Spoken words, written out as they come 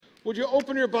Would you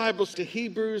open your Bibles to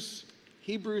Hebrews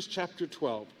chapter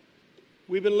 12.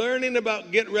 We've been learning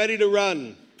about get ready to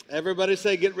run. Everybody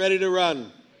say get ready to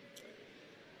run.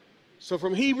 So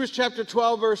from Hebrews chapter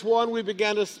 12, verse 1, we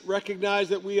began to recognize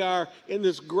that we are in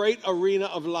this great arena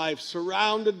of life,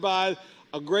 surrounded by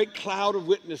a great cloud of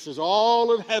witnesses.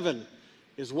 All of heaven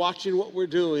is watching what we're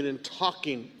doing and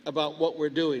talking about what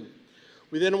we're doing.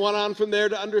 We then went on from there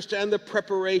to understand the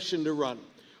preparation to run.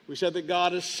 We said that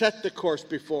God has set the course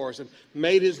before us and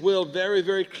made his will very,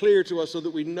 very clear to us so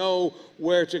that we know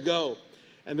where to go.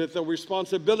 And that the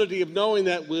responsibility of knowing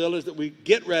that will is that we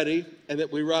get ready and that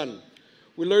we run.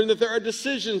 We learned that there are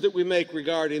decisions that we make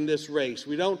regarding this race.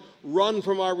 We don't run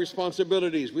from our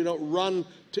responsibilities. We don't run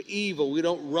to evil. We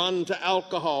don't run to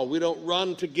alcohol. We don't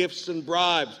run to gifts and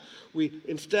bribes. We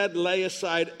instead lay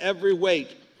aside every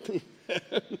weight.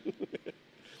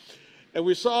 And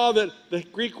we saw that the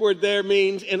Greek word there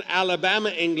means, in Alabama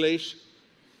English,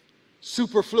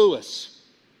 superfluous.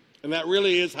 And that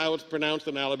really is how it's pronounced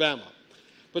in Alabama.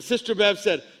 But Sister Bev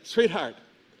said, sweetheart,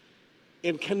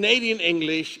 in Canadian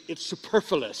English, it's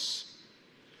superfluous.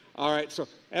 All right, so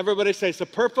everybody say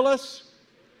superfluous,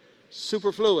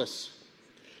 superfluous.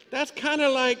 That's kind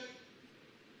of like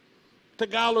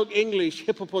Tagalog English,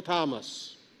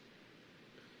 hippopotamus.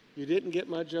 You didn't get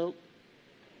my joke?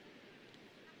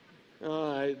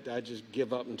 Oh, I just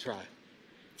give up and try.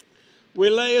 We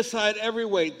lay aside every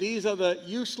weight. These are the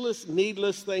useless,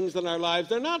 needless things in our lives.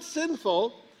 They're not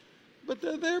sinful, but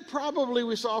they're probably,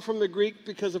 we saw from the Greek,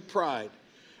 because of pride.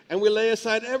 And we lay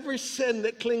aside every sin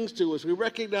that clings to us. We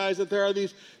recognize that there are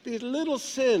these little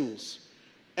sins.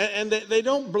 And they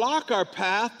don't block our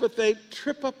path, but they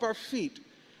trip up our feet.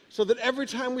 So that every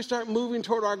time we start moving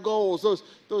toward our goals,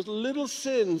 those little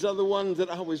sins are the ones that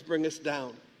always bring us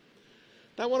down.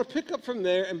 Now, I want to pick up from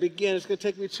there and begin. It's going to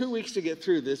take me 2 weeks to get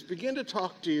through this. Begin to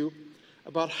talk to you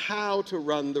about how to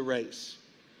run the race.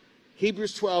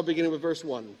 Hebrews 12, beginning with verse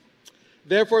 1.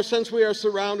 Therefore, since we are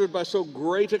surrounded by so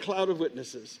great a cloud of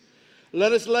witnesses,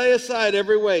 let us lay aside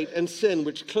every weight and sin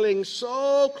which clings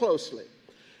so closely,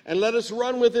 and let us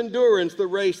run with endurance the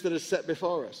race that is set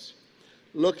before us,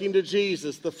 looking to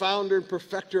Jesus, the founder and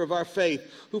perfecter of our faith,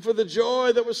 who for the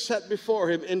joy that was set before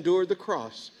him endured the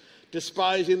cross,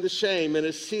 despising the shame, and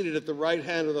is seated at the right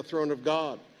hand of the throne of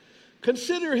God.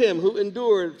 Consider him who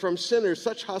endured from sinners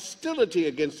such hostility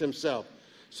against himself,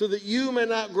 so that you may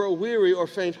not grow weary or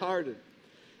faint-hearted.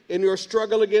 In your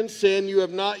struggle against sin, you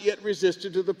have not yet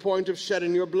resisted to the point of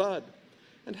shedding your blood.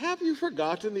 And have you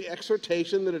forgotten the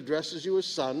exhortation that addresses you as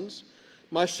sons?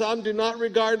 My son, do not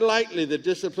regard lightly the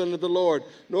discipline of the Lord,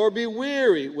 nor be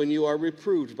weary when you are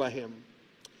reproved by him.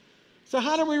 So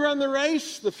how do we run the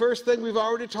race? The first thing we've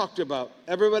already talked about.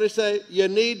 Everybody say, you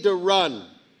need to run.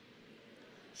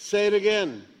 Say it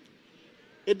again.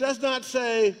 It does not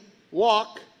say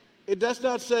walk. It does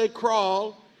not say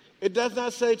crawl. It does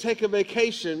not say take a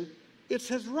vacation. It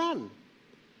says run.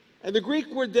 And the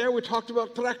Greek word there we talked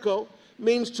about, treko,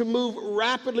 means to move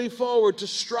rapidly forward, to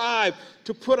strive,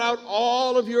 to put out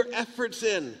all of your efforts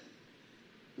in.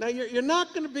 Now, you're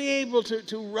not going to be able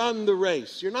to run the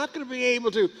race. You're not going to be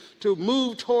able to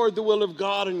move toward the will of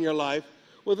God in your life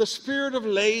with a spirit of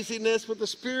laziness, with a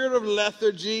spirit of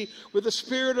lethargy, with a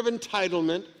spirit of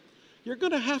entitlement. You're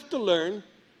going to have to learn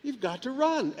you've got to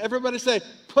run. Everybody say,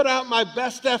 put out my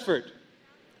best effort.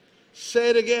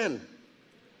 Say it again.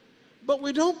 But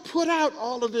we don't put out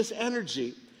all of this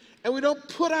energy, and we don't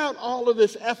put out all of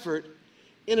this effort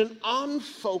in an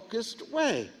unfocused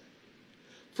way.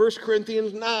 1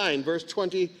 Corinthians 9, verse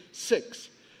 26.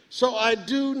 So I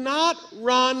do not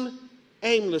run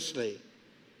aimlessly.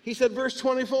 He said, verse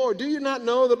 24, do you not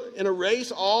know that in a race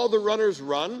all the runners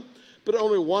run, but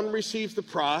only one receives the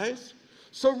prize?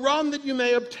 So run that you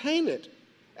may obtain it.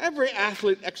 Every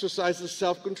athlete exercises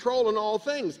self-control in all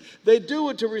things. They do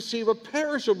it to receive a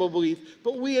perishable wreath,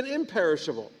 but we an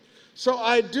imperishable. So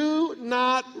I do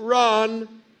not run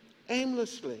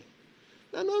aimlessly.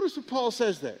 Now notice what Paul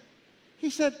says there. He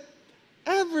said,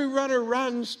 every runner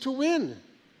runs to win.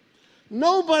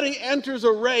 Nobody enters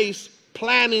a race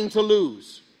planning to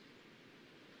lose.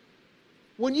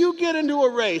 When you get into a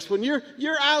race, when you're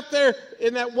out there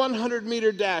in that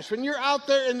 100-meter dash, when you're out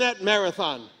there in that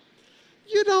marathon,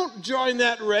 you don't join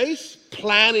that race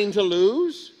planning to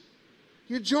lose.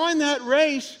 You join that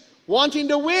race wanting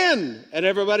to win. And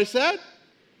everybody said?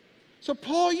 So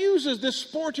Paul uses this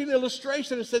sporting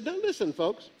illustration and said, now listen,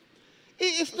 folks.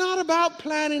 It's not about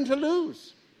planning to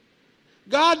lose.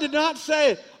 God did not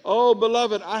say, oh,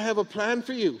 beloved, I have a plan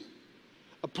for you.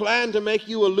 A plan to make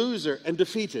you a loser and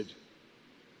defeated.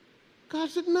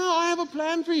 God said, no, I have a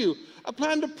plan for you. A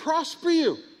plan to prosper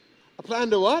you. A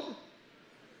plan to what?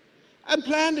 and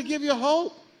plan to give you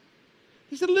hope.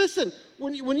 He said, listen,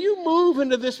 when you move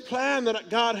into this plan that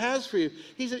God has for you,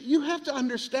 he said, you have to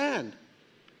understand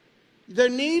there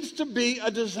needs to be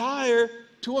a desire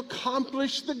to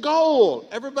accomplish the goal.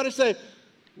 Everybody say,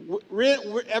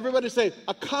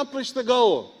 accomplish the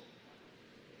goal.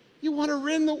 You want to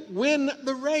win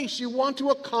the race. You want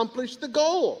to accomplish the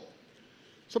goal.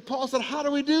 So Paul said, how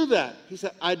do we do that? He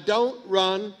said, I don't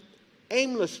run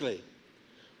aimlessly.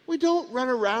 We don't run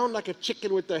around like a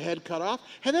chicken with their head cut off.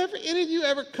 Have any of you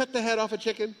ever cut the head off a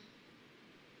chicken?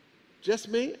 Just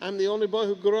me? I'm the only boy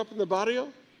who grew up in the barrio?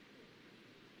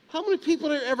 How many people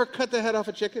have ever cut the head off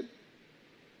a chicken?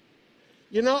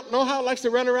 You know how it likes to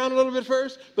run around a little bit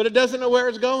first, but it doesn't know where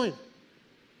it's going?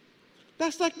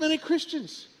 That's like many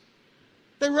Christians.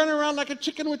 They run around like a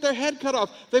chicken with their head cut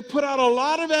off. They put out a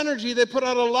lot of energy, they put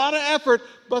out a lot of effort,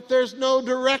 but there's no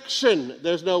direction.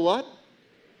 There's no what?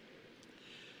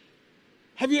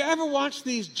 Have you ever watched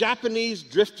these Japanese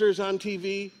drifters on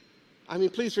TV? I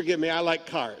mean, please forgive me, I like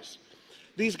cars.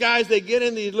 These guys, they get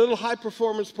in these little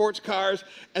high-performance sports cars,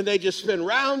 and they just spin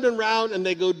round and round, and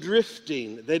they go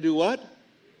drifting. They do what?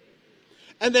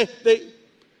 And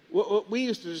we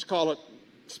used to just call it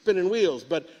spinning wheels,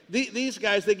 but these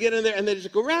guys, they get in there, and they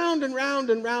just go round and round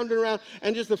and round and round,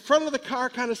 and just the front of the car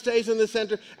kind of stays in the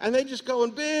center, and they just go in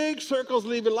big circles,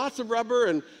 leaving lots of rubber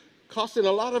and costing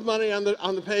a lot of money on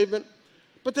the pavement.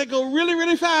 But they go really,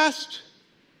 really fast,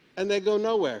 and they go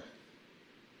nowhere.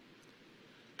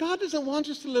 God doesn't want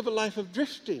us to live a life of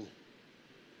drifting.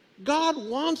 God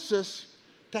wants us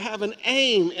to have an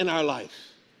aim in our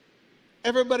life.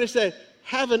 Everybody say,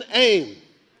 have an aim.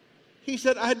 He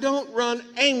said, I don't run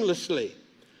aimlessly.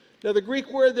 Now, the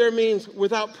Greek word there means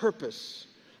without purpose,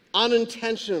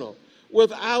 unintentional,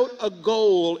 without a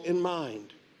goal in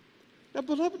mind. Now,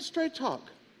 beloved, straight talk.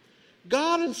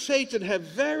 God and Satan have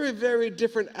very, very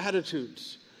different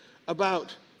attitudes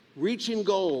about reaching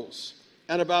goals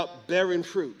and about bearing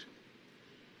fruit.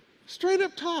 Straight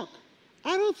up talk.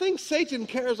 I don't think Satan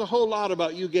cares a whole lot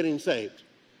about you getting saved.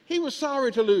 He was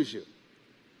sorry to lose you.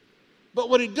 But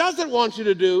what he doesn't want you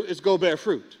to do is go bear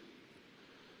fruit.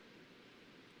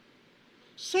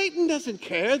 Satan doesn't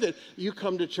care that you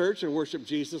come to church and worship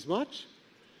Jesus much.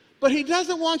 But he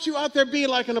doesn't want you out there being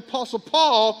like an Apostle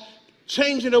Paul,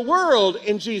 changing the world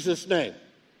in Jesus' name.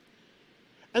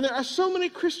 And there are so many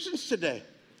Christians today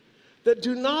that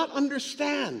do not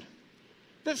understand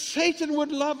that Satan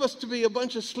would love us to be a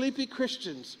bunch of sleepy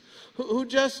Christians who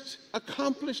just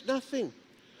accomplish nothing,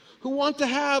 who want to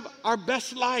have our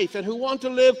best life and who want to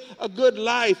live a good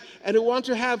life and who want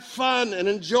to have fun and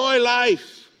enjoy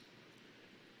life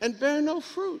and bear no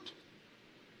fruit.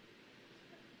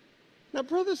 Now,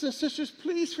 brothers and sisters,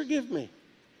 please forgive me.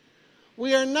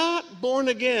 We are not born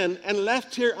again and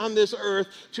left here on this earth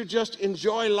to just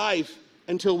enjoy life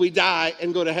until we die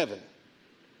and go to heaven.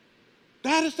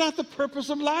 That is not the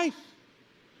purpose of life.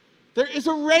 There is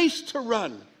a race to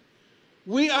run.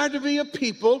 We are to be a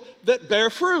people that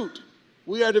bear fruit.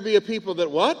 We are to be a people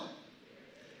that what?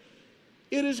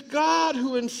 It is God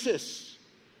who insists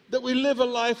that we live a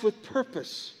life with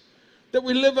purpose, that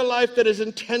we live a life that is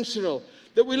intentional,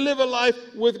 that we live a life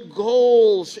with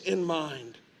goals in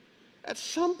mind. At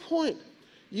some point,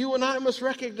 you and I must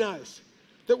recognize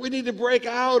that we need to break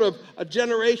out of a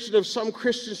generation of some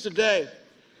Christians today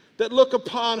that look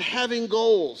upon having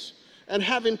goals and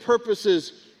having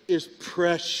purposes is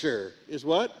pressure. Is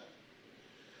what?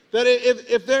 That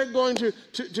if they're going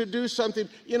to do something,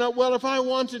 well, if I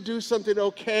want to do something,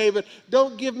 okay, but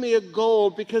don't give me a goal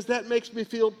because that makes me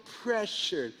feel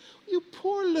pressured. You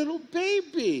poor little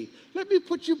baby. Let me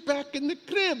put you back in the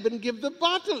crib and give the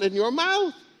bottle in your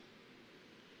mouth.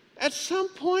 At some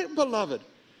point, beloved,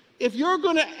 if you're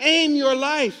going to aim your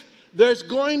life, there's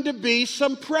going to be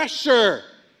some pressure.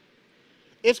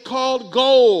 It's called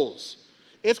goals.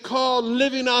 It's called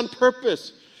living on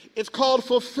purpose. It's called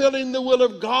fulfilling the will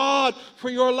of God for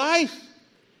your life.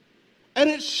 And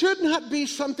it should not be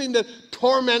something that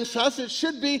torments us. It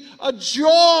should be a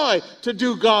joy to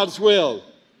do God's will.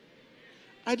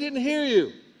 I didn't hear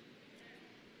you.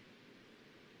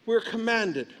 We're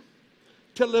commanded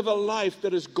to live a life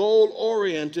that is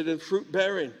goal-oriented and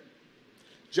fruit-bearing.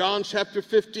 John chapter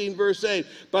 15, verse 8,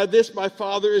 by this my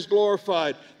Father is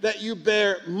glorified, that you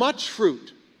bear much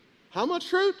fruit. How much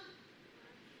fruit?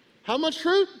 How much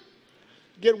fruit?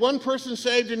 Get one person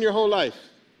saved in your whole life.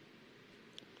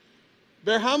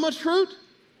 Bear how much fruit?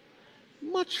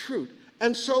 Much fruit.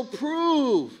 And so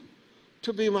prove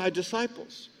to be my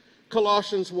disciples.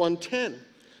 Colossians 1:10.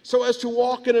 So as to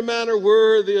walk in a manner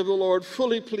worthy of the Lord,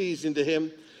 fully pleasing to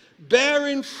him,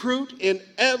 bearing fruit in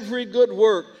every good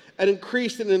work and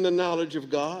increasing in the knowledge of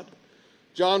God,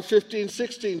 John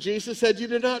 15:16, Jesus said, "You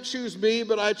did not choose me,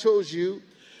 but I chose you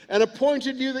and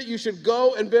appointed you that you should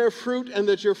go and bear fruit and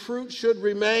that your fruit should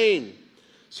remain,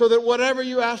 so that whatever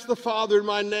you ask the Father in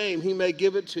my name, he may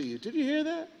give it to you." Did you hear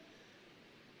that?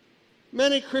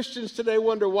 Many Christians today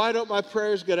wonder, why don't my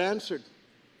prayers get answered?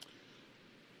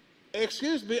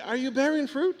 Excuse me, are you bearing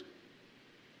fruit?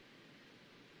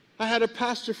 I had a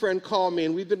pastor friend call me,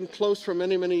 and we've been close for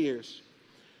many, many years.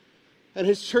 And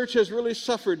his church has really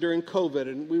suffered during COVID,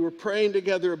 and we were praying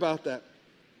together about that.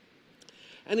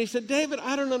 And he said, "David,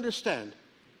 I don't understand."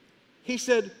 He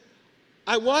said,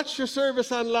 "I watched your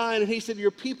service online," and he said,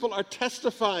 "your people are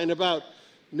testifying about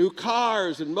new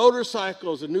cars and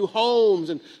motorcycles and new homes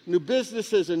and new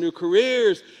businesses and new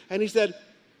careers." And he said,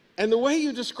 "And the way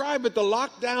you describe it, the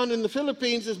lockdown in the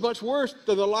Philippines is much worse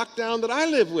than the lockdown that I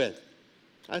live with."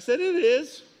 I said, "It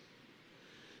is."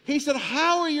 He said,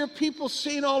 "How are your people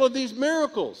seeing all of these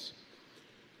miracles?"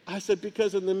 I said,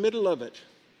 "Because in the middle of it,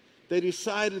 they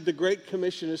decided the Great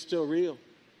Commission is still real.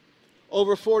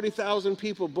 Over 40,000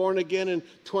 people born again in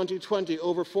 2020,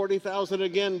 over 40,000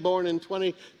 again born in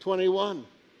 2021.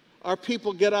 Our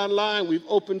people get online. We've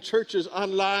opened churches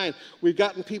online. We've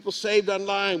gotten people saved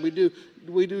online. We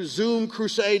do Zoom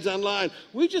crusades online.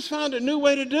 We just found a new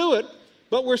way to do it,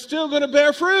 but we're still going to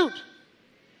bear fruit."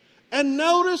 And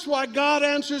notice why God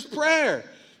answers prayer.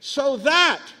 So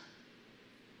that,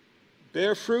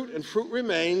 bear fruit and fruit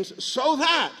remains, so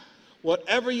that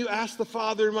whatever you ask the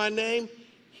Father in my name,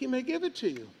 he may give it to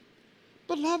you.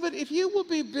 Beloved, if you will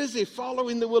be busy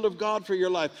following the will of God for your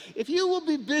life, if you will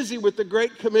be busy with the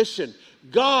Great Commission,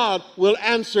 God will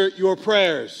answer your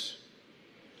prayers.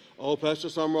 "Oh, Pastor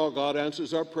Summerall, God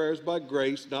answers our prayers by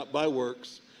grace, not by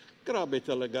works." Grabe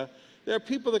talaga. There are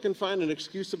people that can find an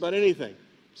excuse about anything.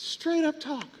 Straight up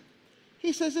talk.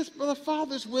 He says it's for the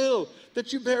Father's will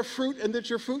that you bear fruit and that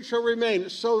your fruit shall remain,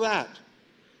 so that.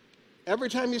 Every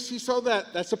time you see "so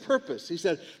that," that's a purpose. He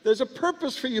said, there's a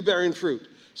purpose for you bearing fruit,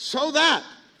 so that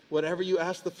whatever you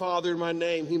ask the Father in my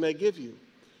name, he may give you.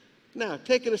 Now,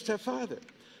 take it a step farther.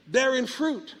 Bearing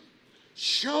fruit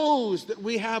shows that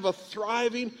we have a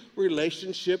thriving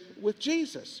relationship with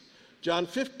Jesus. John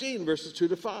 15, verses 2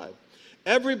 to 5.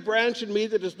 "Every branch in me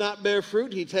that does not bear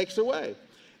fruit, he takes away.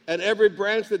 And every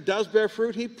branch that does bear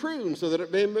fruit, he prunes so that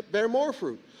it may bear more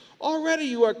fruit. Already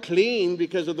you are clean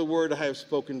because of the word I have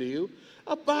spoken to you.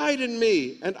 Abide in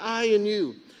me, and I in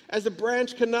you. As a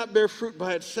branch cannot bear fruit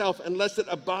by itself unless it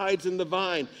abides in the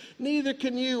vine, neither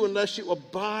can you unless you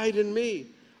abide in me.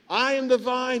 I am the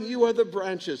vine, you are the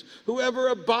branches. Whoever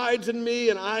abides in me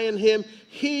and I in him,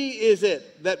 he is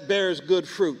it that bears good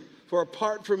fruit. For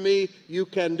apart from me, you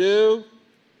can do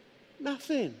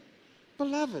nothing."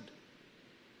 Beloved,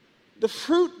 the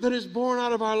fruit that is born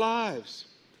out of our lives,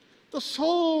 the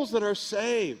souls that are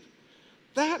saved,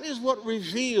 that is what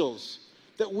reveals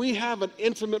that we have an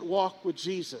intimate walk with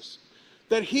Jesus,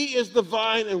 that he is the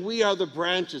vine and we are the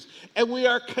branches, and we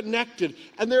are connected,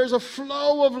 and there's a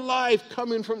flow of life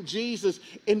coming from Jesus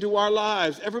into our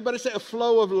lives. Everybody say, a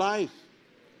flow of life.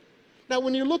 Now,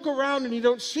 when you look around and you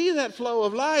don't see that flow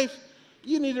of life,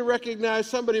 you need to recognize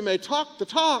somebody may talk the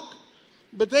talk,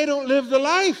 but they don't live the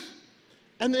life,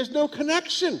 and there's no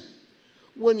connection.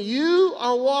 When you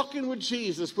are walking with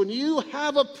Jesus, when you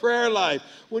have a prayer life,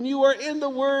 when you are in the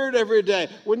Word every day,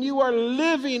 when you are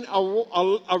living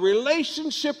a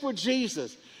relationship with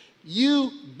Jesus,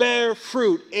 you bear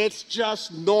fruit. It's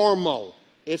just normal.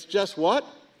 It's just what?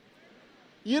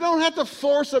 You don't have to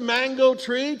force a mango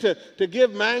tree to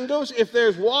give mangoes. If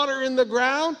there's water in the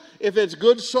ground, if it's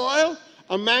good soil,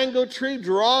 a mango tree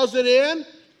draws it in.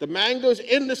 The mango's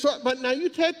in the soil. But now you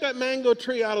take that mango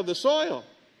tree out of the soil.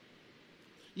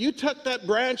 You took that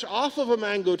branch off of a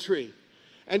mango tree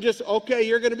and just, okay,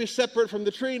 you're going to be separate from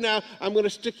the tree now. I'm going to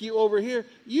stick you over here.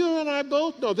 You and I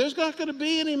both know there's not going to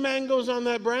be any mangoes on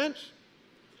that branch.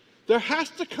 There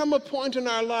has to come a point in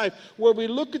our life where we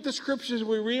look at the scriptures and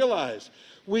we realize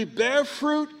we bear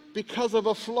fruit because of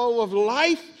a flow of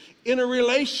life in a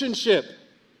relationship.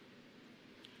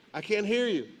 I can't hear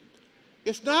you.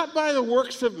 It's not by the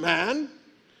works of man.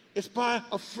 It's by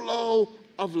a flow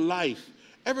of life.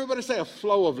 Everybody say a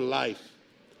flow of life.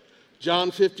 John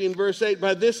 15, verse 8,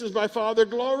 "By this is my Father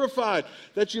glorified,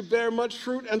 that you bear much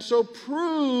fruit and so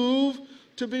prove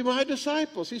to be my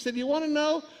disciples." He said, you want to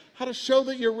know how to show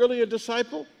that you're really a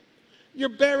disciple? You're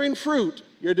bearing fruit.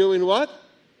 You're doing what?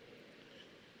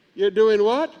 You're doing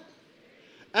what?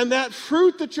 And that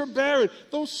fruit that you're bearing,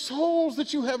 those souls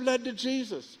that you have led to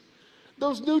Jesus,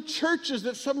 those new churches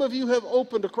that some of you have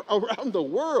opened around the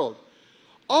world,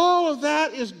 All of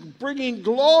that is bringing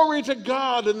glory to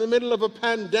God in the middle of a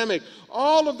pandemic.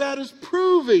 All of that is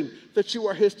proving that you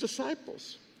are his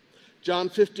disciples. John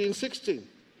 15:16.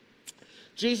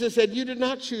 Jesus said, "You did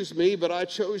not choose me, but I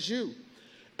chose you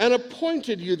and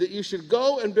appointed you that you should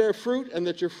go and bear fruit and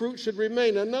that your fruit should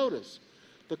remain." And notice,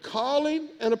 the calling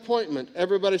and appointment.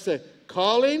 Everybody say,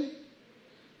 calling.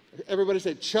 Everybody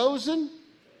say, chosen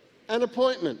and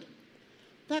appointment.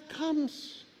 That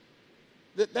comes,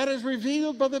 that is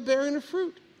revealed by the bearing of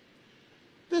fruit.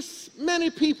 There's many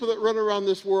people that run around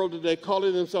this world today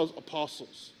calling themselves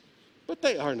apostles, but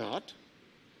they are not.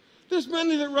 There's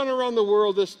many that run around the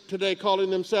world today calling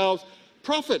themselves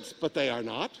prophets, but they are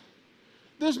not.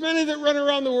 There's many that run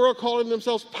around the world calling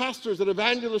themselves pastors and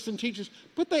evangelists and teachers,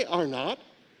 but they are not.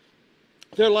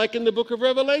 They're like in the book of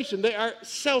Revelation. They are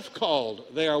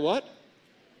self-called. They are what?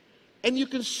 And you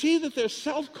can see that they're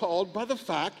self-called by the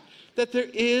fact that there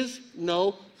is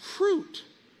no fruit.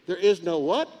 There is no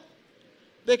what?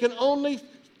 They can only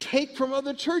take from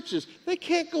other churches. They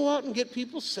can't go out and get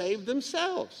people saved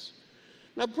themselves.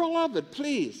 Now, beloved,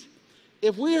 please,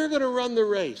 if we are going to run the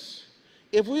race,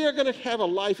 if we are going to have a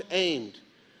life aimed,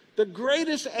 the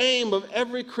greatest aim of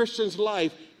every Christian's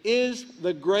life is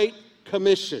the Great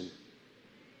Commission.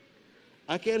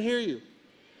 I can't hear you.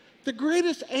 The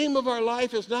greatest aim of our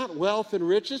life is not wealth and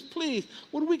riches. Please,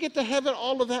 when we get to heaven,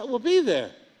 all of that will be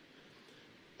there.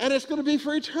 And it's going to be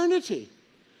for eternity.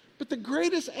 But the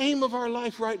greatest aim of our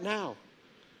life right now,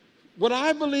 what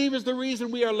I believe is the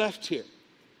reason we are left here.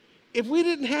 If we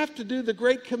didn't have to do the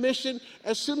Great Commission,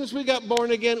 as soon as we got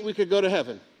born again, we could go to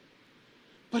heaven.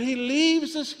 But he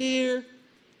leaves us here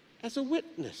as a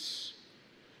witness.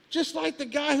 Just like the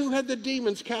guy who had the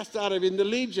demons cast out of him, the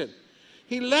legion.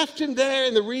 He left him there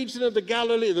in the region of the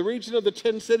Galilee, the region of the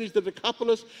 10 cities, the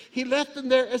Decapolis. He left him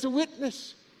there as a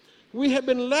witness. We have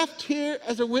been left here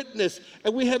as a witness,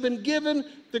 and we have been given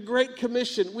the Great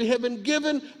Commission. We have been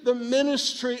given the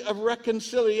ministry of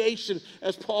reconciliation,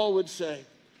 as Paul would say.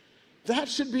 That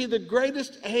should be the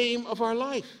greatest aim of our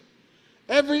life.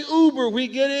 Every Uber we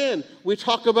get in, we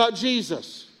talk about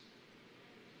Jesus.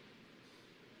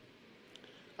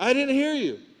 I didn't hear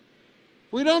you.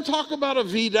 We don't talk about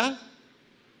Avida.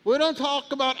 We don't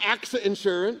talk about AXA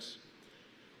insurance.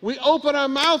 We open our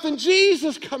mouth and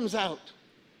Jesus comes out.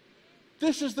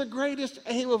 This is the greatest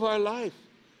aim of our life,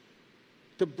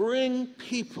 to bring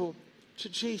people to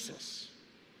Jesus.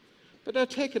 But now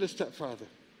take it a step farther.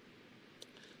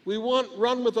 We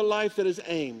run with a life that is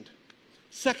aimed.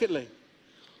 Secondly,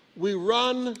 we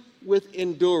run with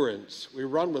endurance. We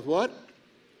run with what?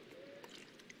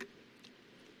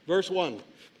 Verse 1.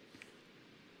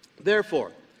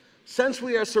 Therefore, since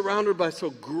we are surrounded by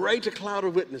so great a cloud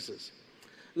of witnesses,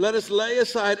 let us lay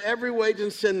aside every weight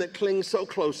and sin that clings so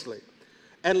closely,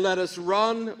 and let us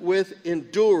run with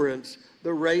endurance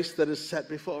the race that is set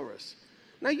before us.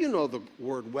 Now, you know the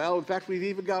word well. In fact, we've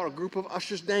even got a group of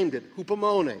ushers named it,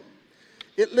 hupomone.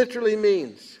 It literally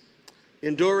means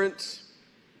endurance,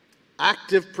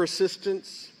 active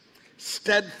persistence,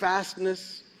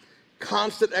 steadfastness,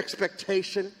 constant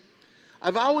expectation.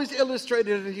 I've always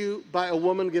illustrated it to you by a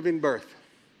woman giving birth.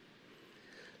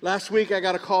 Last week, I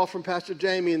got a call from Pastor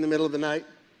Jamie in the middle of the night.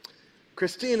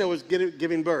 Christina was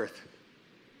giving birth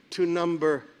to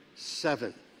number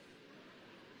 7.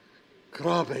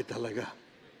 Grabe talaga.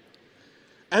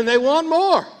 And they want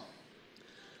more.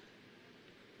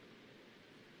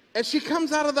 And she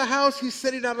comes out of the house. He's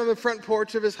sitting out on the front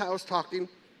porch of his house talking.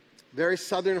 Very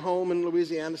southern home in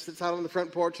Louisiana. Sits out on the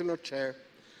front porch in her chair.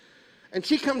 And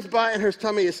she comes by and her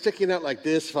tummy is sticking out like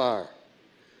this far.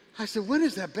 I said, when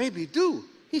is that baby due?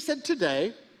 He said,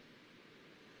 today.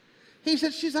 He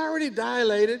said, she's already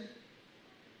dilated.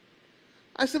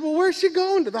 I said, well, where's she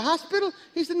going? To the hospital?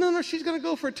 He said, no, she's going to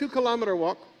go for a 2-kilometer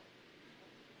walk.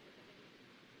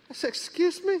 I said,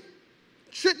 excuse me?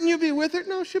 Shouldn't you be with her?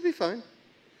 No, she'll be fine.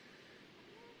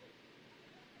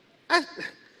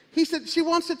 He said, she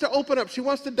wants it to open up. She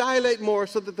wants to dilate more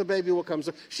so that the baby will come.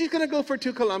 So she's going to go for a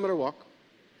 2-kilometer walk.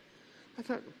 I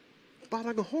thought,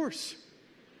 about a horse.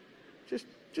 Just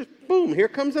boom, here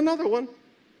comes another one.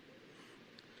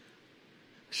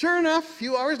 Sure enough, a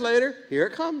few hours later, here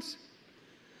it comes.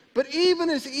 But even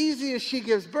as easy as she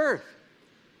gives birth,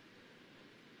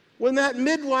 when that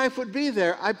midwife would be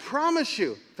there, I promise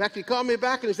you. In fact, he called me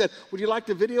back and he said, would you like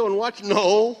the video and watch?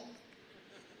 No.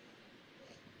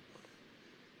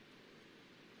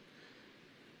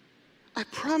 I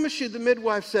promise you the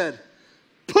midwife said,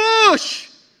 push!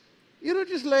 You don't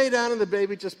just lay down and the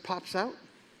baby just pops out.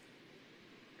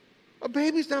 A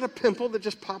baby's not a pimple that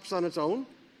just pops on its own.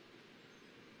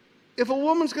 If a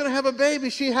woman's going to have a baby,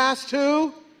 she has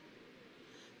to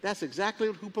That's exactly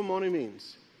what hupomone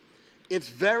means. It's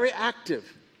very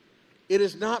active. It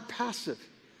is not passive.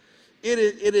 It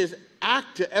is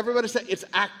active. Everybody say it's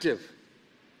active.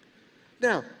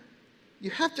 Now, you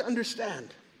have to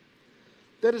understand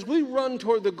that as we run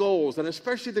toward the goals, and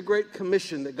especially the Great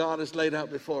Commission that God has laid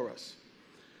out before us,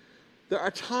 there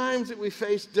are times that we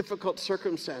face difficult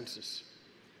circumstances.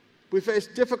 We face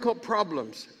difficult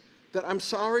problems that, I'm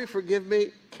sorry, forgive me,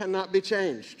 cannot be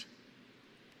changed.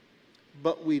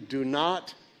 But we do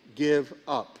not give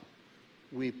up.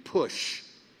 We push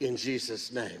in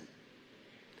Jesus' name.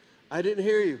 I didn't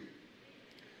hear you.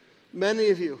 Many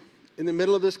of you, in the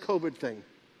middle of this COVID thing,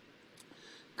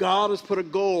 God has put a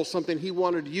goal, something He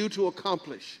wanted you to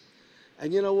accomplish.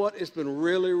 And you know what? It's been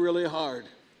really, really hard.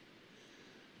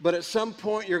 But at some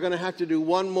point, you're going to have to do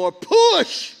one more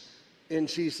push in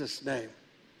Jesus' name.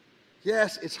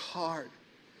 Yes, it's hard.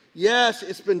 Yes,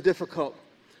 it's been difficult.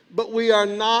 But we are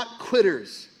not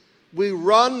quitters. We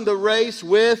run the race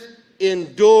with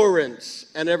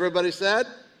endurance. And everybody said?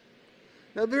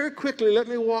 Now, very quickly, let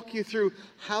me walk you through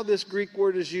how this Greek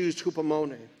word is used,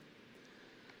 hupomone.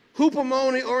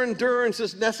 Hupomone, or endurance,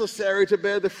 is necessary to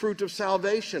bear the fruit of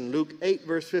salvation. Luke 8,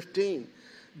 verse 15.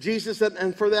 Jesus said,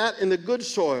 and for that, in the good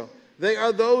soil, they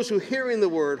are those who, hearing the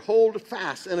word, hold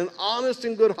fast in an honest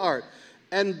and good heart,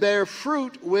 and bear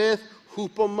fruit with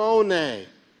hupomone.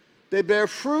 They bear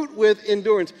fruit with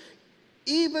endurance.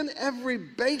 Even every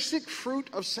basic fruit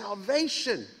of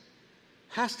salvation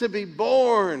has to be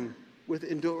born with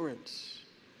endurance.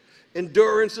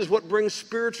 Endurance is what brings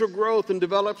spiritual growth and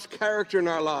develops character in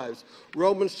our lives.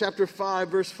 Romans chapter 5,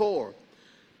 verse 4.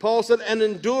 Paul said, and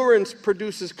endurance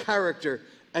produces character,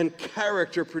 and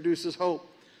character produces hope.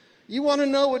 You want to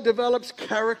know what develops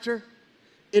character,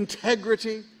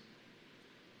 integrity,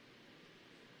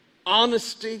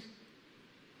 honesty,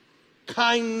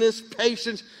 kindness,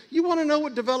 patience? You want to know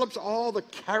what develops all the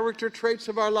character traits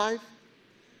of our life?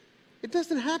 It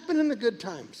doesn't happen in the good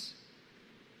times.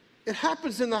 It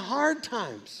happens in the hard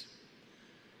times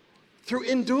through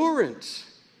endurance.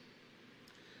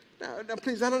 Now,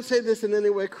 please, I don't say this in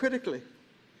any way critically.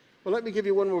 Well, let me give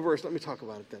you one more verse. Let me talk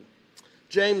about it then.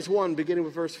 James 1, beginning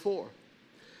with verse 4.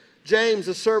 James,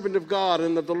 a servant of God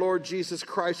and of the Lord Jesus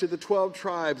Christ, to the 12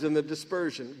 tribes in the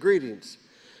dispersion, greetings.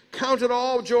 Count it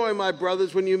all joy, my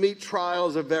brothers, when you meet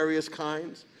trials of various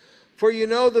kinds. For you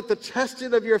know that the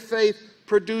testing of your faith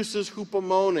produces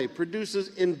hupomone,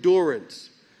 produces endurance.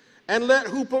 And let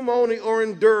hupomone, or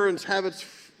endurance, have its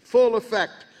full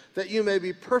effect, that you may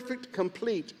be perfect,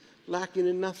 complete, lacking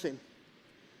in nothing.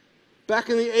 Back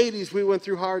in the 80s, we went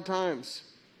through hard times.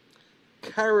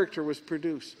 Character was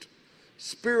produced.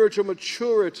 Spiritual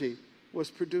maturity was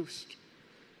produced.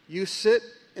 You sit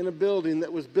in a building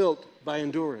that was built by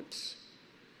endurance.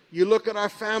 You look at our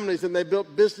families, and they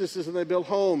built businesses and they built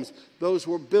homes. Those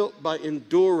were built by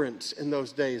endurance in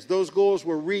those days. Those goals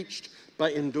were reached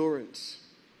by endurance.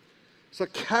 So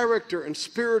character and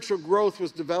spiritual growth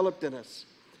was developed in us.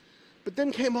 But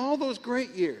then came all those great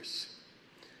years.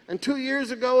 And 2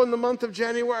 years ago, in the month of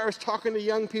January, I was talking to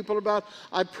young people about,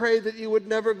 I pray that you would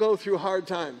never go through hard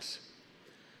times.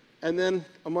 And then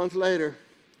a month later,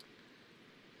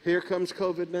 here comes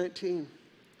COVID-19.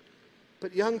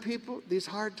 But young people, these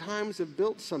hard times have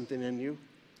built something in you.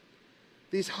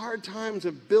 These hard times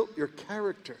have built your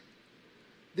character.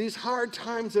 These hard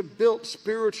times have built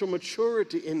spiritual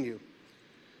maturity in you.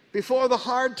 Before the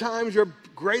hard times, your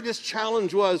greatest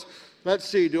challenge was, let's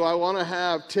see, do I want to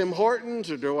have Tim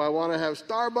Hortons, or do I want to have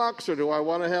Starbucks, or do I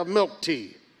want to have milk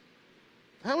tea?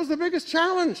 That was the biggest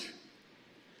challenge.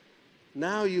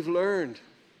 Now you've learned.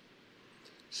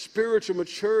 Spiritual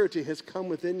maturity has come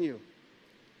within you.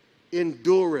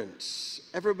 Endurance.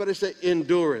 Everybody say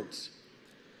endurance.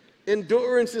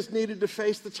 Endurance is needed to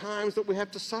face the times that we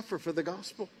have to suffer for the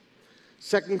gospel.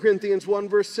 2 Corinthians 1,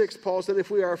 verse 6, Paul said, if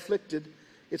we are afflicted,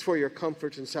 it's for your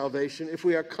comfort and salvation. If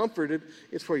we are comforted,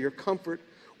 it's for your comfort,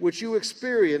 which you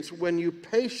experience when you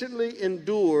patiently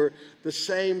endure the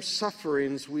same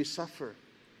sufferings we suffer.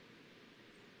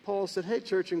 Paul said, hey,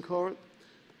 church in Corinth,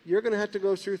 you're going to have to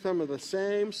go through some of the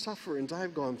same sufferings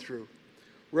I've gone through.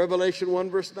 Revelation 1,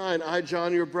 verse 9, I,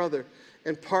 John, your brother,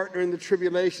 and partner in the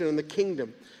tribulation and the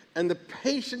kingdom, and the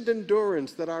patient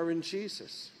endurance that are in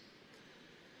Jesus.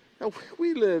 Now,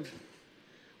 we live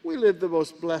the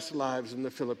most blessed lives in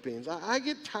the Philippines. I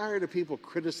get tired of people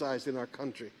criticizing our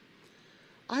country.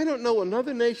 I don't know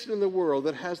another nation in the world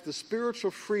that has the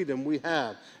spiritual freedom we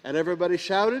have. And everybody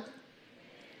shouted?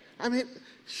 I mean,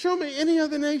 show me any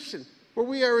other nation where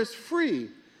we are as free.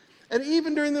 And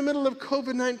even during the middle of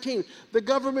COVID-19, the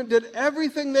government did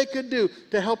everything they could do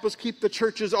to help us keep the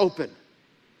churches open.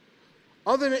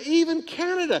 Even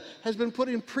Canada has been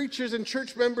putting preachers and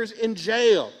church members in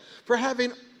jail for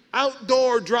having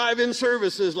outdoor drive-in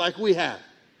services like we have.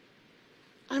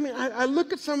 I mean, I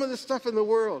look at some of this stuff in the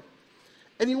world,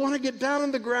 and you want to get down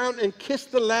on the ground and kiss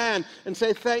the land and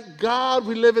say, thank God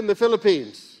we live in the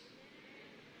Philippines.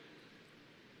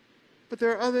 But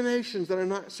there are other nations that are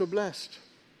not so blessed.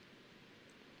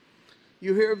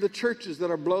 You hear of the churches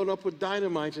that are blown up with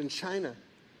dynamite in China,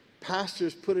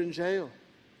 pastors put in jail.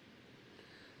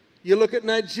 You look at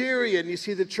Nigeria and you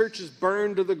see the churches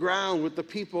burned to the ground with the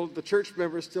people, the church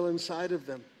members still inside of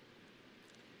them.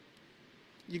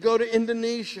 You go to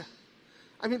Indonesia.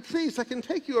 I mean, please, I can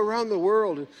take you around the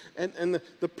world, and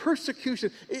the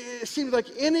persecution. It seems like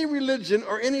any religion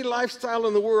or any lifestyle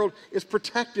in the world is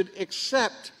protected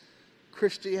except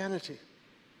Christianity.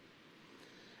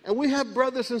 And we have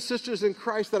brothers and sisters in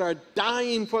Christ that are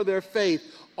dying for their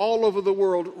faith all over the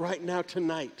world right now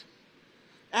tonight.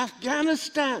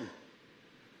 Afghanistan.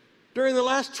 During the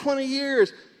last 20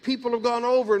 years, people have gone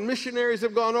over and missionaries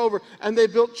have gone over, and they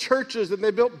built churches and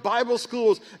they built Bible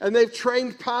schools and they've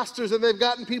trained pastors and they've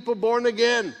gotten people born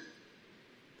again.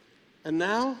 And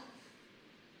now,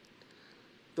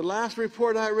 the last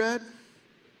report I read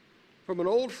from an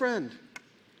old friend,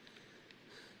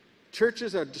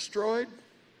 churches are destroyed,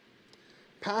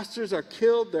 pastors are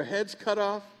killed, their heads cut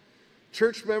off,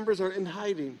 church members are in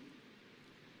hiding.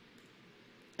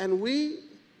 And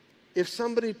if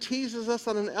somebody teases us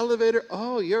on an elevator,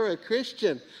 oh, you're a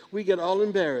Christian, we get all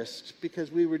embarrassed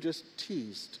because we were just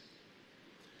teased.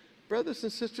 Brothers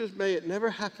and sisters, may it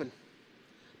never happen.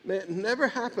 May it never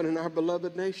happen in our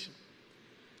beloved nation.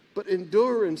 But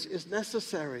endurance is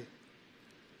necessary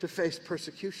to face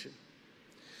persecution.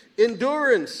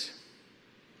 Endurance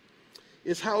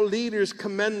is how leaders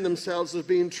commend themselves as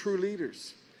being true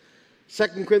leaders.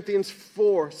 2 Corinthians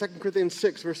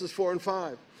 6, verses 4 and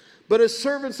 5. But as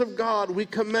servants of God, we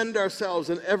commend ourselves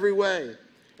in every way.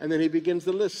 And then he begins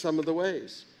to list some of the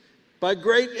ways. By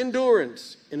great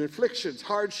endurance in afflictions,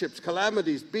 hardships,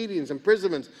 calamities, beatings,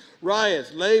 imprisonments,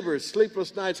 riots, labors,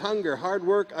 sleepless nights, hunger, hard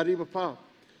work, aribapa.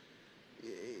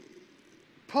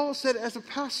 Paul said, as a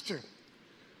pastor,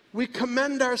 we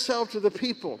commend ourselves to the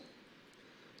people,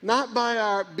 not by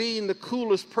our being the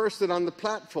coolest person on the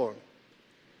platform.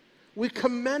 We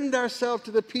commend ourselves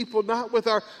to the people not with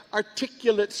our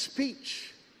articulate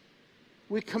speech.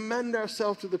 We commend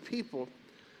ourselves to the people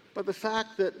by the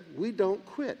fact that we don't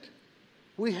quit.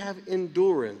 We have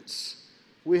endurance.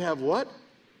 We have what?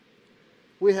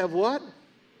 We have what?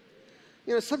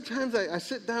 You know, sometimes I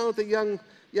sit down with the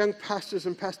young pastors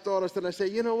and pastores and I say,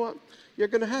 you know what? You're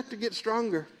going to have to get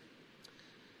stronger.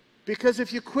 Because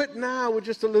if you quit now with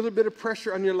just a little bit of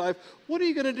pressure on your life, what are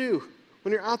you going to do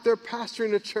when you're out there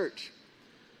pastoring a church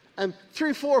and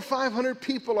 300, 400, 500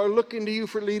 people are looking to you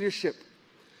for leadership,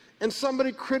 and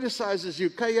somebody criticizes you,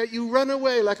 yet you run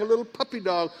away like a little puppy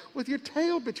dog with your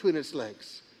tail between its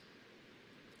legs?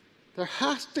 There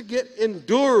has to get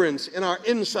endurance in our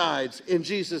insides in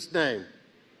Jesus' name.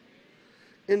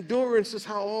 Endurance is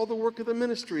how all the work of the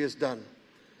ministry is done.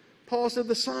 Paul said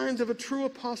the signs of a true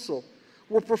apostle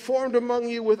were performed among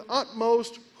you with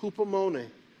utmost hupomone,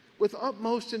 with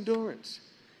utmost endurance.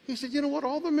 He said, you know what,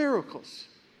 all the miracles.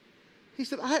 He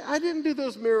said, I didn't do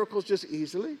those miracles just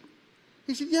easily.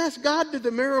 He said, yes, God did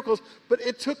the miracles, but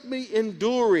it took me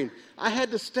enduring. I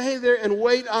had to stay there and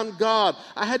wait on God.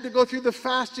 I had to go through the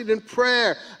fasting and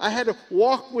prayer. I had to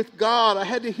walk with God. I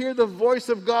had to hear the voice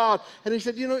of God. And he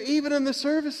said, you know, even in the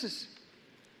services,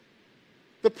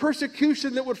 the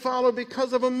persecution that would follow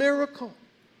because of a miracle.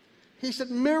 He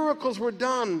said miracles were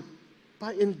done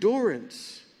by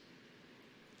endurance.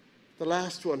 The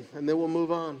last one, and then we'll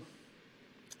move on.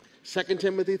 2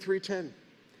 Timothy 3:10.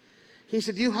 He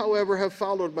said, you, however, have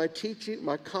followed my teaching,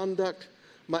 my conduct,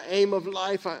 my aim of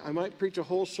life. I might preach a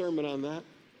whole sermon on that.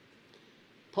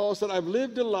 Paul said, I've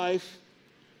lived a life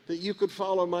that you could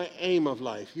follow my aim of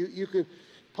life.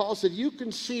 Paul said, you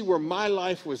can see where my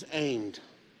life was aimed.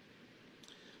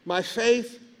 My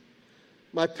faith,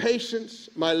 my patience,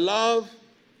 my love,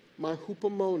 my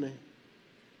hupomone.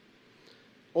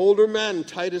 Older men,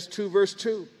 Titus 2, verse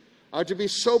 2, are to be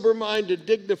sober-minded,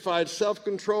 dignified,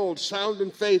 self-controlled, sound in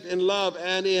faith, in love,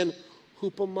 and in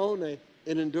hupomone,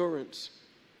 in endurance.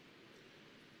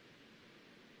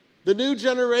 The new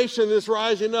generation that's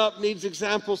rising up needs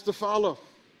examples to follow.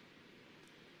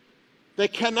 They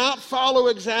cannot follow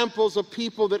examples of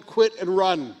people that quit and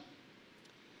run.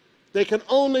 They can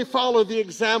only follow the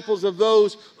examples of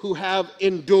those who have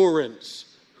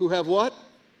endurance. Who have what?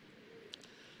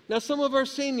 Now, some of our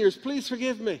seniors, please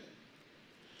forgive me.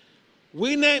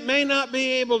 We may not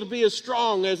be able to be as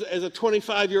strong as a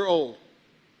 25-year-old.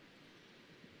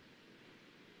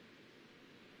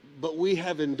 but we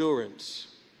have endurance.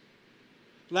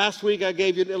 Last week I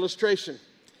gave you an illustration.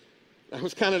 I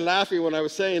was kind of laughing when I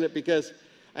was saying it because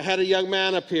I had a young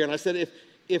man up here and I said,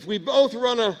 if we both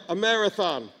run a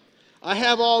marathon, I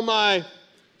have all my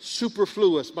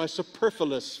superfluous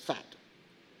fat.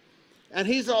 And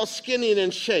he's all skinny and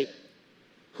in shape.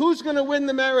 Who's going to win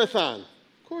the marathon?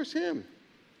 Of course, him.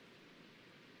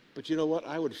 But you know what?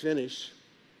 I would finish.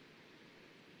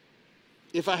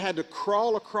 If I had to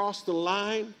crawl across the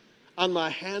line on my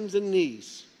hands and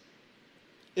knees,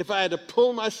 if I had to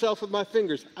pull myself with my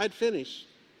fingers, I'd finish.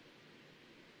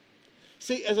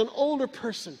 See, as an older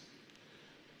person,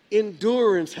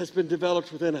 endurance has been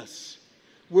developed within us.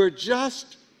 We're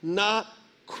just not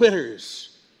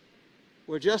quitters.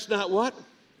 We're just not what?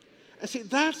 And see,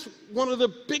 that's one of the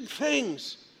big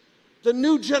things the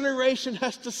new generation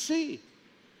has to see.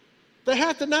 They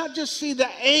have to not just see the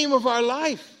aim of our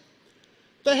life.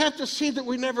 They have to see that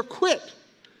we never quit,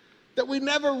 that we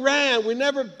never ran, we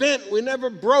never bent, we never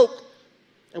broke,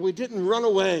 and we didn't run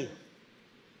away.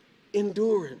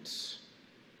 Endurance.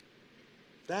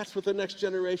 That's what the next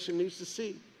generation needs to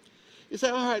see. You say,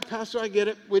 all right, Pastor, I get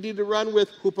it. We need to run with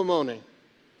hupomone.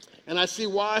 And I see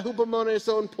why hupomone is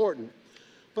so important.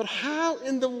 But how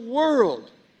in the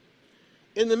world,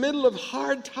 in the middle of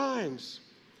hard times,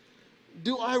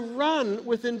 do I run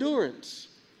with endurance?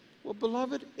 Well,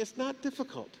 beloved, it's not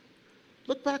difficult.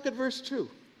 Look back at verse 2.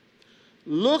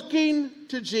 Looking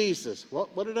to Jesus.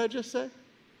 What did I just say?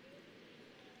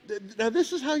 Now,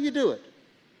 this is how you do it.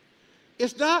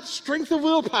 It's not strength of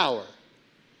willpower.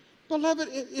 Beloved,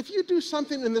 if you do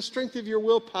something in the strength of your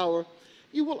willpower,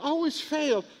 you will always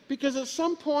fail because at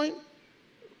some point,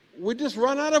 we just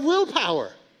run out of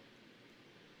willpower.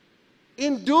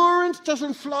 Endurance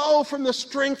doesn't flow from the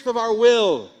strength of our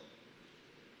will.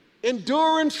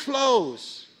 Endurance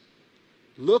flows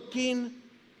looking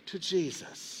to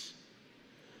Jesus,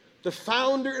 the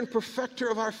founder and perfecter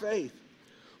of our faith,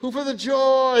 who for the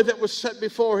joy that was set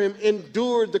before him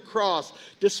endured the cross,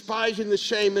 despising the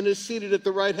shame, and is seated at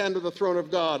the right hand of the throne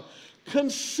of God.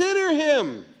 Consider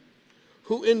him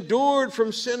who endured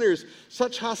from sinners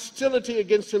such hostility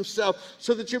against himself,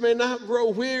 so that you may not grow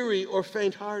weary or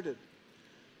faint-hearted.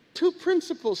 Two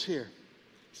principles here.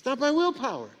 It's not by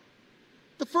willpower.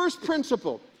 The first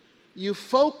principle, you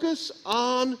focus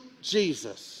on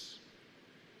Jesus.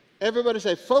 Everybody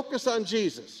say, focus on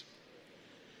Jesus.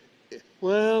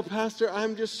 Well, Pastor,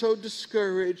 I'm just so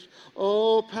discouraged.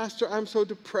 Oh, Pastor, I'm so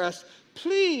depressed.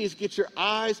 Please get your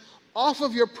eyes off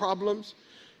of your problems.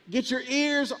 Get your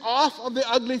ears off of the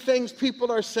ugly things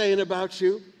people are saying about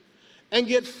you. And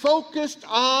get focused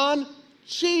on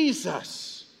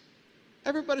Jesus.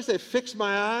 Everybody say, fix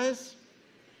my eyes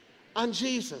on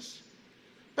Jesus.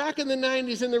 Back in the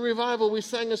 90s in the revival, we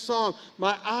sang a song,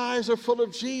 My Eyes Are Full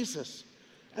of Jesus.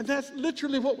 And that's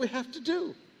literally what we have to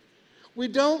do. We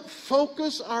don't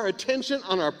focus our attention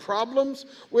on our problems.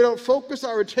 We don't focus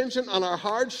our attention on our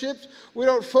hardships. We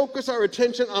don't focus our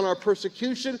attention on our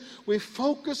persecution. We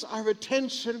focus our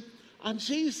attention on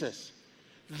Jesus.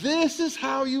 This is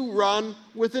how you run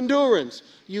with endurance.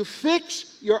 You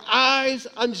fix your eyes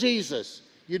on Jesus.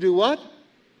 You do what?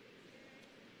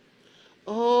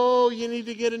 Oh, you need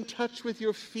to get in touch with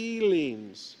your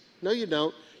feelings. No, you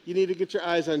don't. You need to get your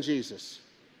eyes on Jesus.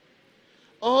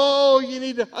 Oh, you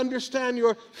need to understand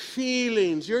your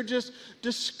feelings. You're just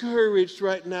discouraged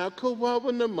right now.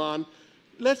 Kawawa naman.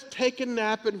 Let's take a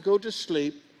nap and go to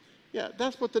sleep. Yeah,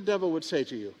 that's what the devil would say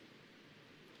to you.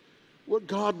 What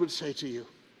God would say to you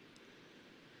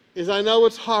is, I know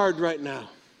it's hard right now.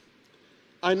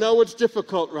 I know it's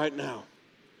difficult right now.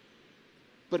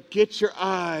 But get your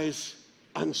eyes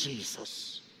on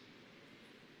Jesus.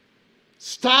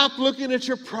 Stop looking at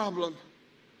your problem.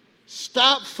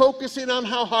 Stop focusing on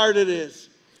how hard it is.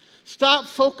 Stop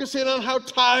focusing on how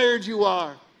tired you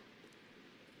are.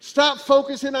 Stop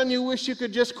focusing on you wish you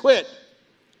could just quit.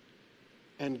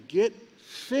 And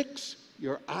fix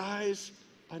your eyes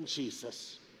on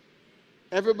Jesus.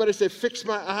 Everybody say, fix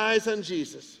my eyes on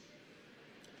Jesus.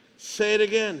 Say it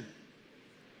again.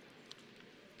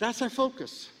 That's our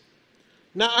focus.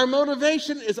 Now, our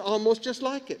motivation is almost just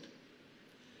like it.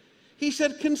 He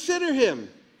said, consider him.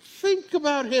 Think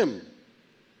about him.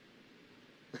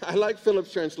 I like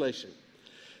Philip's translation.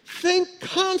 Think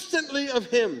constantly of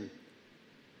him,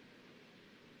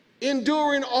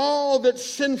 enduring all that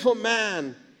sinful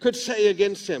man could say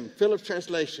against him. Philip's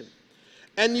translation.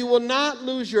 And you will not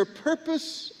lose your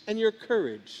purpose and your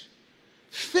courage.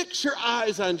 Fix your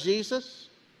eyes on Jesus.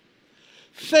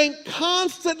 Think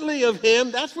constantly of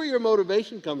him. That's where your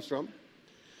motivation comes from.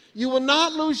 You will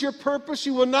not lose your purpose.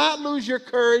 You will not lose your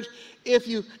courage if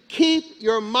you keep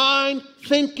your mind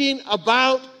thinking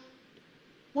about,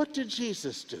 what did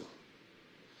Jesus do?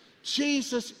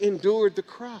 Jesus endured the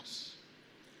cross,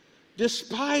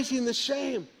 despising the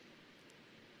shame,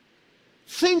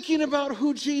 thinking about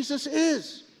who Jesus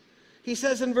is. He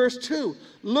says in verse 2,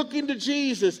 looking to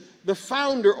Jesus, the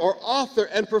founder or author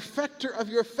and perfecter of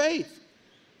your faith.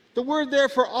 The word there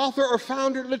for author or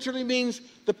founder literally means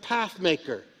the path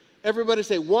maker. Everybody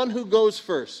say, one who goes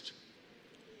first.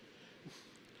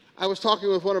 I was talking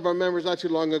with one of our members not too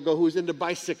long ago who's into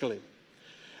bicycling.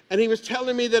 And he was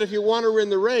telling me that if you want to win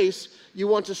the race, you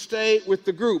want to stay with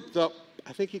the group.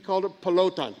 I think he called it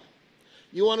peloton.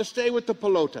 You want to stay with the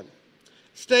peloton.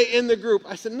 Stay in the group.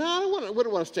 I said, no, I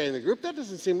wouldn't want to stay in the group. That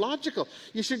doesn't seem logical.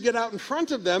 You should get out in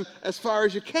front of them as far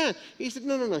as you can. He said,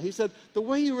 no. He said, the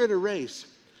way you win a race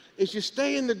is you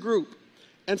stay in the group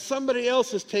and somebody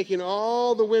else is taking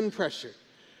all the wind pressure.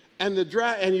 And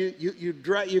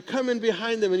you come in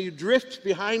behind them and you drift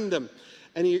behind them.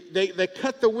 And they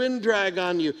cut the wind drag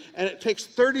on you, and it takes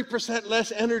 30%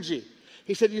 less energy.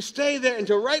 He said, you stay there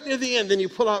until right near the end, then you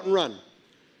pull out and run.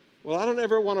 Well, I don't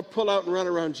ever want to pull out and run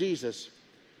around Jesus,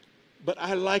 but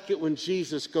I like it when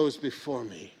Jesus goes before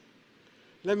me.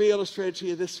 Let me illustrate it to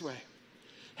you this way.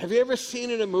 Have you ever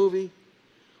seen in a movie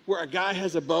where a guy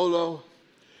has a bolo,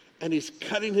 and he's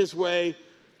cutting his way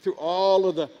through all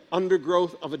of the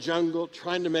undergrowth of a jungle,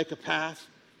 trying to make a path?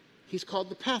 He's called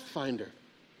the Pathfinder.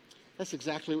 That's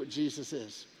exactly what Jesus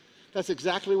is. That's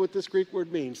exactly what this Greek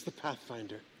word means, the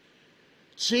pathfinder.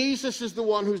 Jesus is the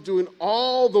one who's doing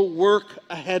all the work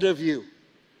ahead of you.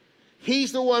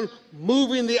 He's the one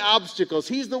moving the obstacles.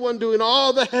 He's the one doing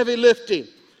all the heavy lifting.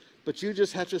 But you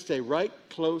just have to stay right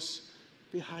close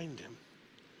behind him.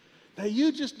 Now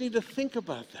you just need to think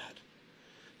about that.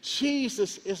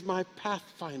 Jesus is my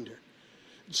pathfinder.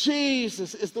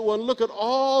 Jesus is the one, look at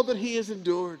all that he has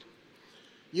endured.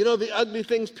 You know the ugly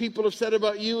things people have said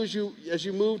about you as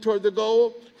you move toward the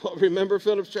goal? Well, remember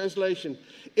Philip's translation.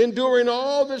 Enduring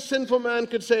all that sinful man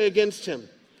could say against him.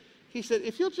 He said,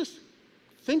 if you'll just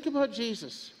think about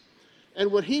Jesus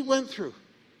and what he went through,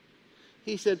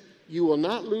 he said, you will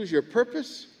not lose your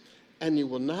purpose and you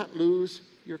will not lose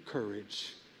your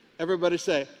courage. Everybody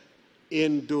say,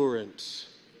 endurance.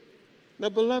 Now,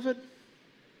 beloved,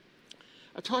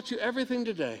 I taught you everything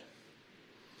today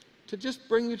to just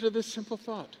bring you to this simple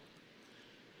thought.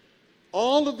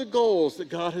 All of the goals that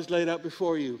God has laid out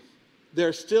before you,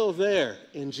 they're still there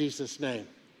in Jesus' name.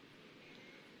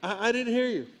 I didn't hear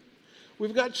you.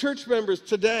 We've got church members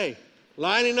today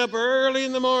lining up early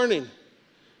in the morning,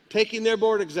 taking their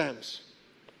board exams.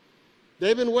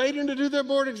 They've been waiting to do their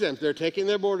board exams. They're taking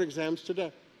their board exams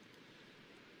today.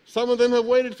 Some of them have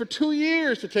waited for 2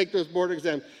 years to take those board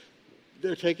exams.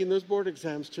 They're taking those board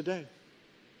exams today.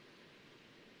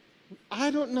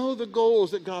 I don't know the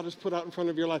goals that God has put out in front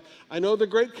of your life. I know the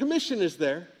Great Commission is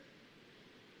there.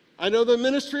 I know the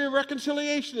ministry of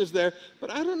reconciliation is there, but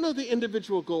I don't know the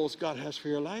individual goals God has for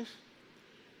your life.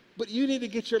 But you need to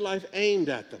get your life aimed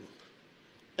at them.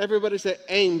 Everybody say,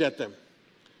 aimed at them.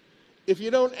 If you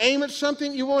don't aim at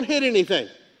something, you won't hit anything.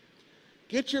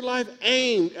 Get your life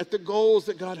aimed at the goals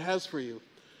that God has for you.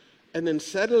 And then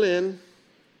settle in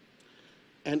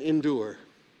and endure.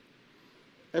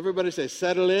 Everybody say,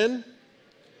 settle in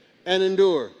and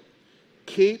endure.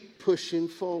 Keep pushing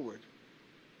forward.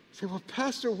 Say, well,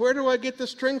 Pastor, where do I get the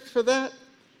strength for that?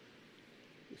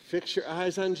 You fix your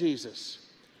eyes on Jesus,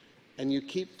 and you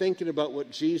keep thinking about what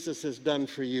Jesus has done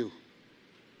for you.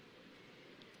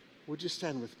 Would you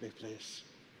stand with me, please?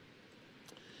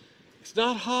 It's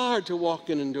not hard to walk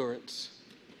in endurance.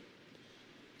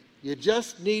 You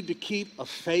just need to keep a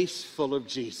face full of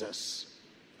Jesus.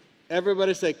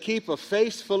 Everybody say, keep a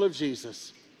face full of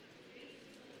Jesus.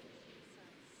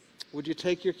 Would you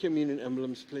take your communion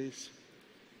emblems, please?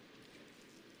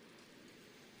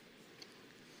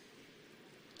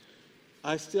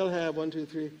 I still have 1, 2,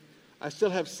 3. I still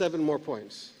have 7 more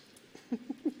points.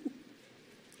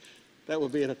 That will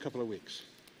be in a couple of weeks.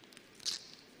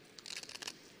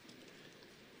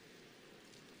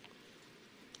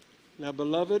 Now,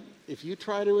 beloved, if you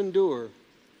try to endure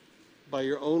by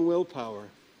your own willpower,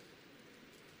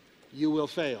 you will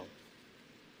fail.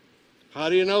 How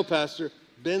do you know, Pastor?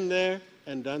 Been there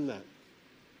and done that.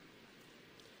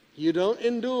 You don't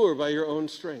endure by your own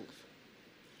strength.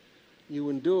 You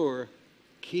endure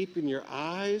keeping your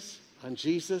eyes on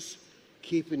Jesus,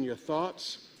 keeping your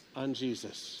thoughts on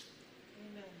Jesus.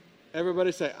 Amen.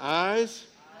 Everybody say, eyes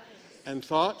and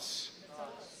thoughts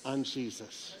on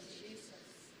Jesus.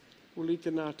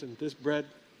 Ulitanaten, this bread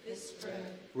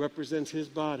represents his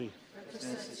body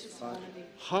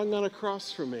hung on a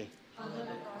cross for me.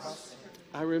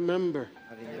 I remember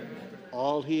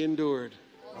all he endured.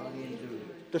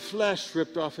 The flesh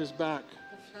ripped off his back.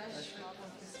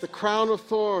 The crown of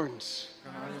thorns.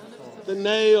 The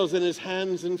nails in his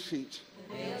hands and feet.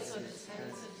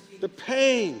 The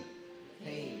pain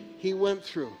he went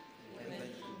through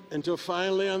until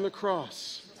finally on the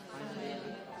cross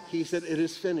he said, "It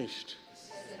is finished."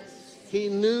 He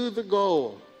knew the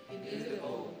goal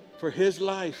for his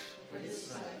life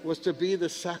was to be the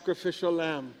sacrificial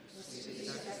lamb.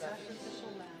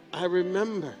 I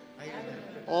remember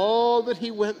all that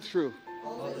he went through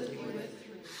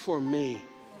for me.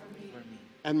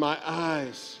 And my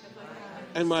eyes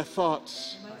and my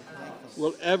thoughts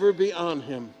will ever be on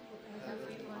him.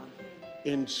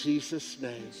 In Jesus'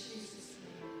 name.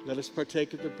 Let us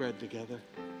partake of the bread together.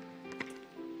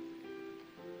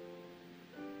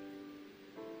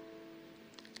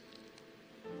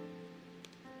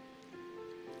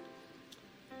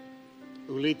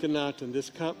 Ulitanat, and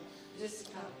this cup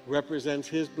represents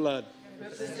his blood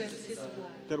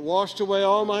that washed away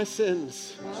all my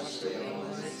sins,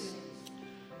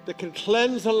 that can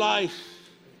cleanse a life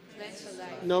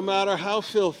no matter how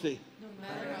filthy.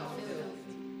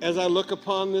 As I look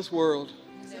upon this world,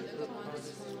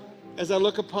 as I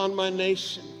look upon my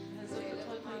nation,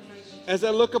 as I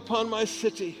look upon my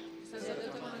city,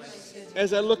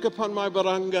 as I look upon my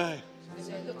barangay,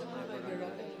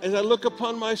 as I look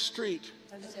upon my street,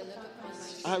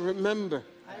 I remember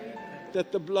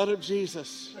that the blood of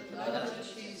Jesus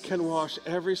can wash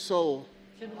every soul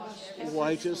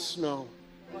white as snow.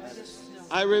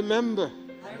 I remember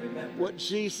what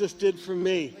Jesus did for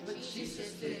me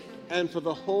and for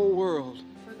the whole world.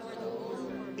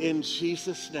 In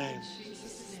Jesus' name,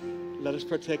 let us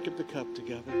partake of the cup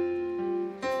together.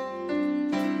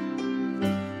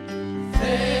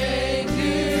 Thank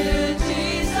you,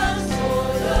 Jesus, for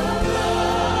the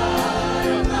blood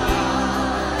of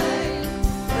mine.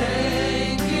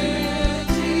 Thank you,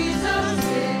 Jesus,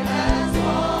 it has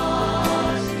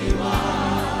washed me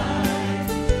white.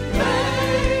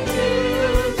 Thank you,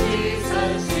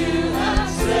 Jesus, you have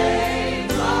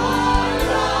saved my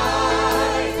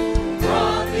life,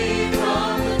 brought me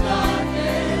from the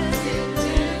darkness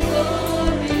into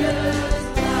glorious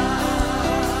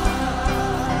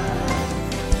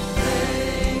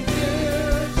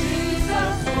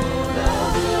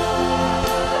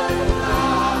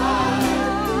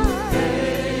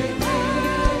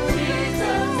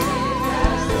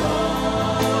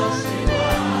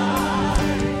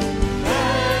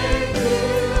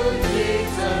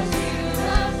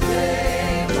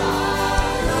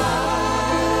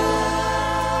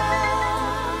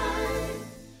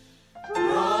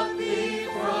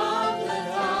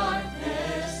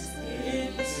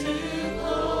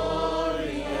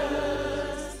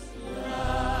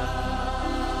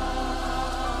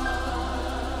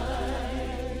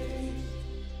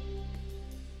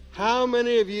How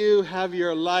many of you have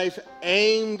your life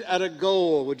aimed at a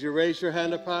goal? Would you raise your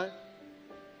hand up high?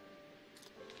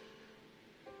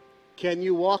 Can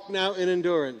you walk now in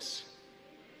endurance?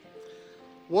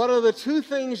 What are the two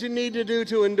things you need to do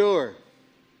to endure?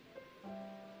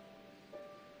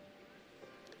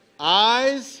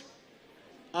 Eyes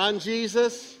on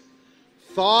Jesus,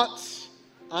 thoughts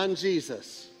on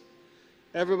Jesus.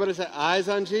 Everybody say, eyes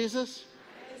on Jesus,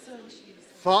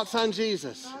 thoughts on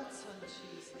Jesus.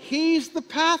 He's the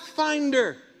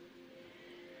pathfinder.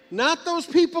 Not those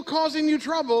people causing you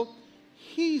trouble.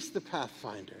 He's the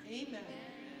pathfinder. Amen.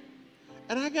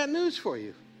 And I got news for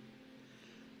you.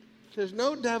 There's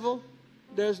no devil,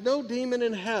 there's no demon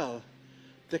in hell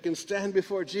that can stand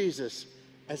before Jesus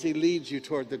as he leads you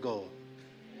toward the goal.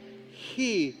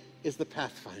 He is the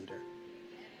pathfinder.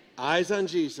 Eyes on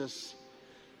Jesus,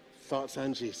 thoughts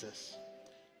on Jesus.